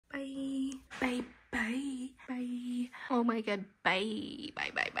Oh my god, bye.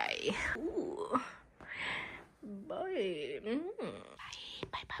 Bye, bye, bye. Ooh. Bye. Bye,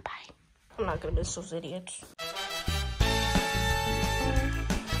 bye, bye, bye. I'm not gonna miss those idiots.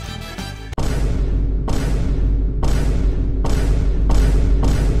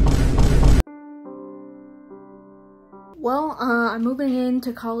 Well, I'm moving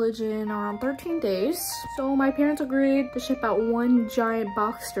into college in around 13 days. So my parents agreed to ship out one giant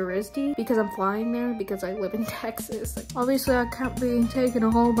box to RISD because I'm flying there because I live in Texas. Like, obviously, I can't be taking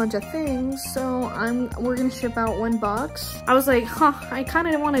a whole bunch of things, so we're gonna ship out one box. I was like, I kind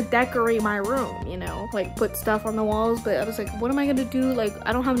of want to decorate my room, you know, like put stuff on the walls, but I was like, what am I gonna do? Like,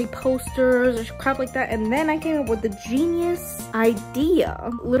 I don't have any posters or crap like that. And then I came up with the genius idea,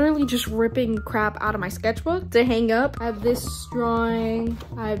 literally just ripping crap out of my sketchbook to hang up. I have this drawing,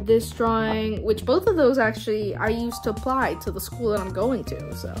 I have this drawing, which both of those actually I used to apply to the school that I'm going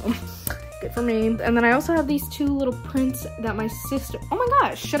to, so good for me. And then I also have these two little prints that my sister, oh my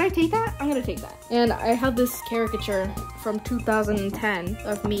gosh, should I take that? I'm gonna take that. And I have this caricature from 2010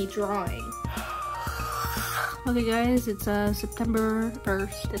 of me drawing. Okay guys, it's September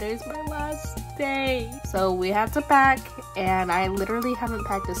 1st. Today's my last day. So we had to pack, and I literally haven't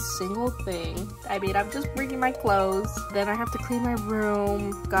packed a single thing. I mean, I'm just bringing my clothes. Then I have to clean my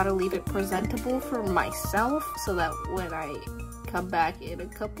room. Gotta leave it presentable for myself so that when I come back in a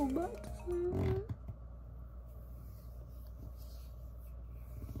couple months.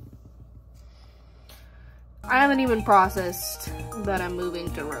 I haven't even processed that I'm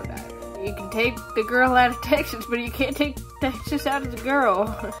moving to Rhode. You can take the girl out of Texas, but you can't take Texas out of the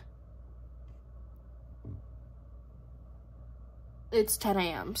girl. It's 10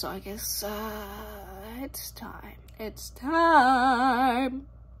 a.m., so I guess it's time. It's time.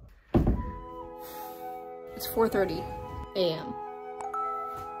 It's 4:30 a.m.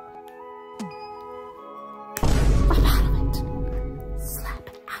 Slap out of it. Slap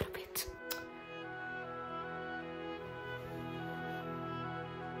out of it.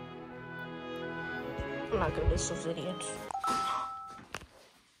 I'm not gonna miss those idiots.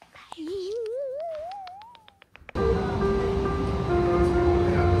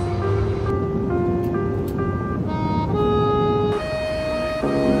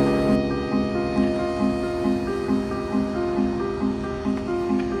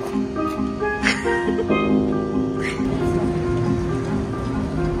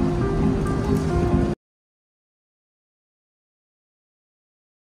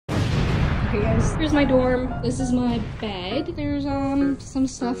 Okay guys, here's my dorm. This is my bed. There's some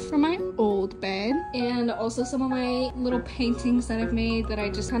stuff from my old bed, and also some of my little paintings that I've made that I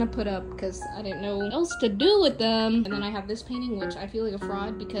just kind of put up because I didn't know what else to do with them. And then I have this painting, which I feel like a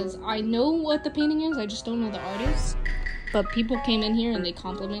fraud because I know what the painting is, I just don't know the artist. But people came in here and they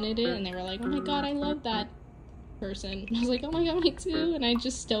complimented it and they were like, oh my god, I love that person. And I was like, oh my god, me too, and I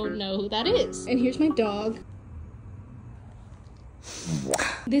just don't know who that is. And here's my dog.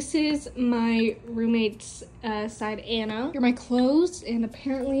 This is my roommate's side, Anna. Here are my clothes, and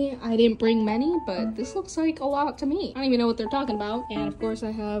apparently I didn't bring many, but this looks like a lot to me. I don't even know what they're talking about. And of course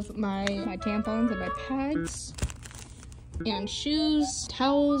I have my tampons and my pads and shoes,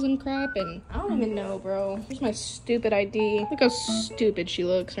 towels and crap, and I don't even know, bro. Here's my stupid ID. Look how stupid she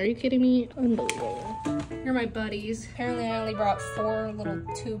looks. Are you kidding me? Unbelievable. Here are my buddies. Apparently I only brought 4 little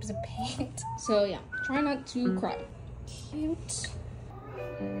tubes of paint. So yeah, try not to cry. Cute.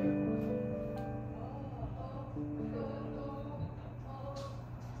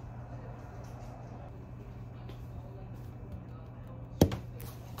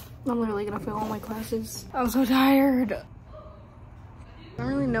 I'm literally gonna fail all my classes. I'm so tired. I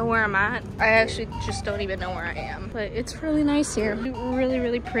don't really know where I'm at. I actually just don't even know where I am. But it's really nice here. Really,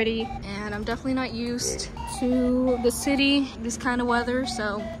 really pretty. And I'm definitely not used to the city, this kind of weather.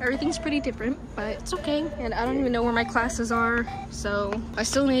 So everything's pretty different, but it's okay. And I don't even know where my classes are. So I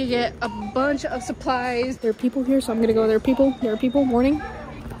still need to get a bunch of supplies. There are people here, so I'm gonna go. There are people. There are people. Warning.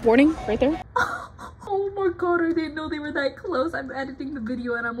 Warning. Right there. Oh my god, I didn't know they were that close. I'm editing the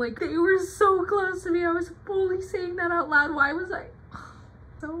video and I'm like, they were so close to me. I was fully saying that out loud. Why was I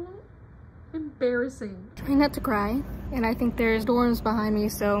so embarrassing? Try not to cry. And I think there's dorms behind me,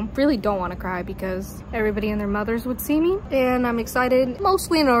 so really don't want to cry because everybody and their mothers would see me. And I'm excited,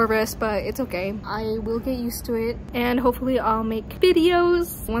 mostly nervous, but it's okay. I will get used to it. And hopefully I'll make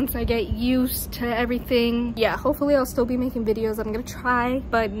videos once I get used to everything. Yeah, hopefully I'll still be making videos. I'm gonna try,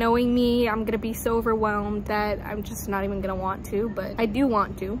 but knowing me, I'm gonna be so overwhelmed that I'm just not even gonna want to, but I do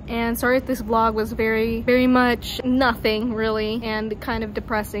want to. And sorry if this vlog was very, very much nothing really and kind of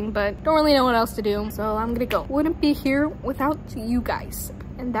depressing, but don't really know what else to do. So I'm gonna go. Wouldn't be here without you guys.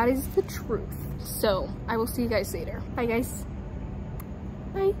 and that is the truth. So I will see you guys later. Bye guys.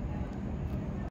 Bye.